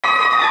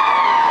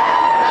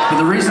But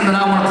the reason that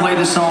I want to play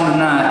this song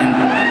tonight, and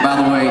by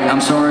the way,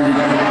 I'm sorry to,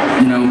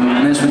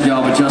 mess with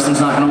y'all, but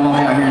Justin's not going to walk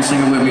out here and sing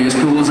it with me, as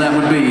cool as that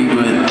would be,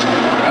 but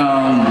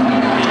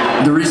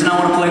the reason I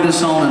want to play this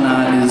song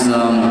tonight is,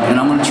 and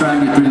I'm going to try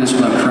and get through this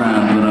without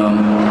crying, but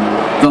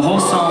the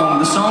whole song,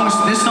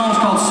 this song's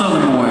called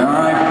Southern Boy,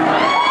 alright?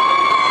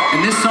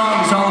 And this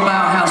song is all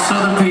about how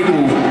Southern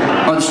people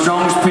are the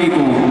strongest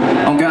people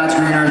on God's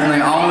green earth, and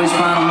they always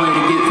find a way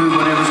to get through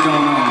whatever's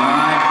going on,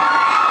 alright?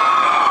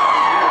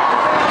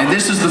 And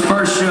this is the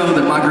first show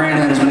that my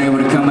granddad has been able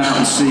to come out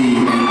and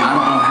see, and I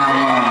don't know how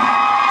long.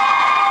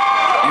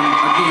 And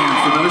again,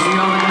 for those of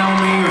y'all that know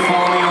me or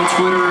follow me on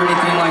Twitter or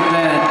anything like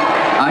that,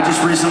 I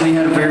just recently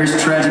had a very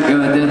tragic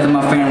death in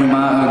my family.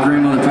 My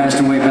grandmother passed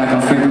away back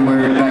in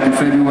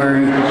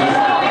February,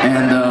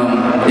 and